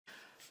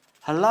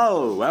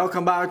Hello,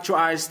 welcome back to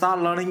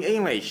iStart Learning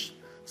English.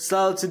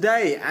 So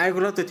today I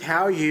would like to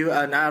tell you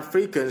an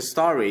African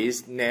story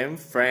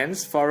named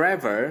Friends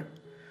Forever.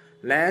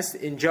 Let's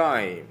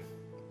enjoy.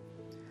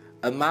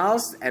 A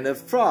mouse and a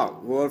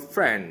frog were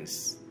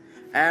friends.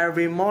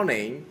 Every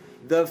morning,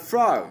 the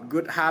frog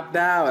would hop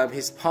down of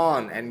his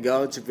pond and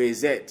go to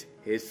visit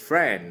his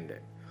friend,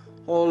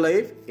 who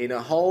lived in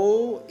a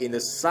hole in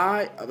the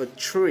side of a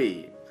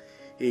tree.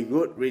 He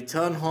would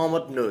return home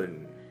at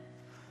noon.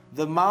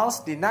 The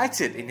mouse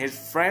delighted in his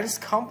friend's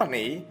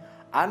company,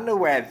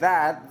 unaware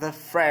that the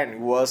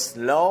friend was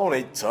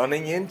slowly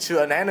turning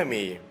into an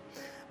enemy.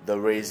 The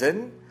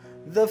reason?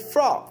 The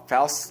frog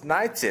felt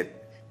slighted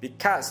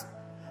because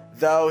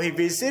though he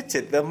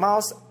visited the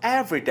mouse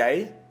every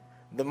day,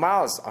 the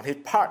mouse on his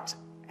part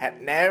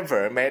had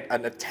never made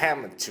an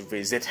attempt to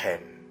visit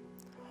him.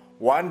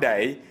 One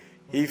day,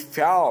 he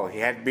felt he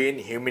had been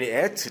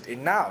humiliated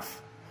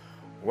enough.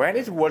 When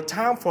it was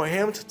time for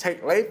him to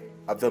take leave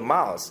of the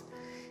mouse,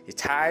 he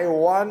tied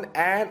one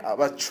end of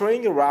a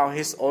string around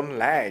his own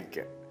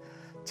leg,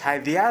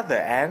 tied the other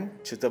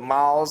end to the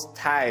mouse's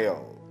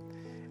tail,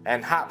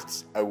 and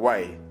hopped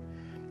away,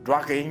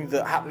 dragging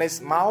the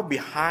hapless mouse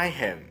behind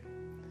him.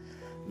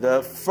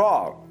 The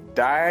frog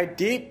dived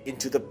deep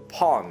into the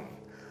pond.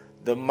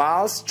 The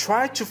mouse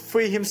tried to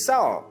free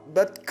himself,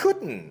 but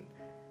couldn't,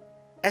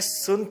 and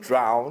soon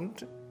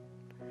drowned.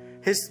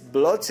 His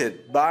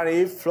bloated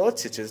body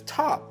floated to the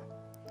top.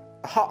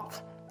 A hawk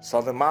saw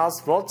the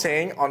mouse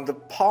floating on the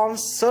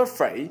pond's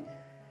surface.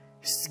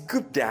 He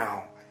scooped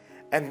down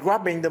and,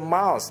 grabbing the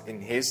mouse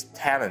in his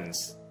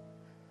talons,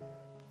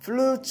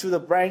 flew to the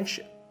branch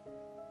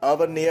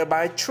of a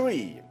nearby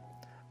tree.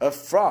 A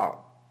frog,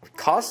 of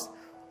course,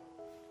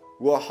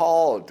 was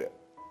hauled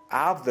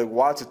out of the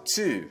water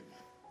too.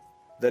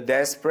 The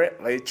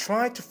desperately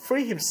tried to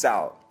free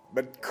himself,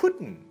 but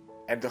couldn't,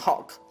 and the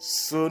hawk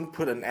soon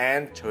put an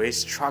end to his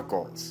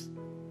struggles.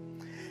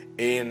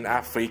 In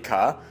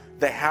Africa,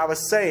 they have a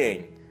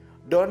saying,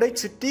 "Don't dig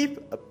too deep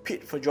a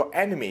pit for your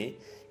enemy,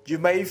 you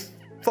may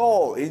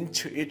fall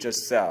into it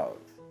yourself."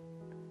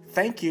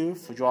 Thank you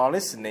for your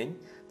listening.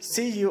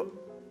 See you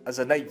at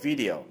the next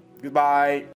video. Goodbye.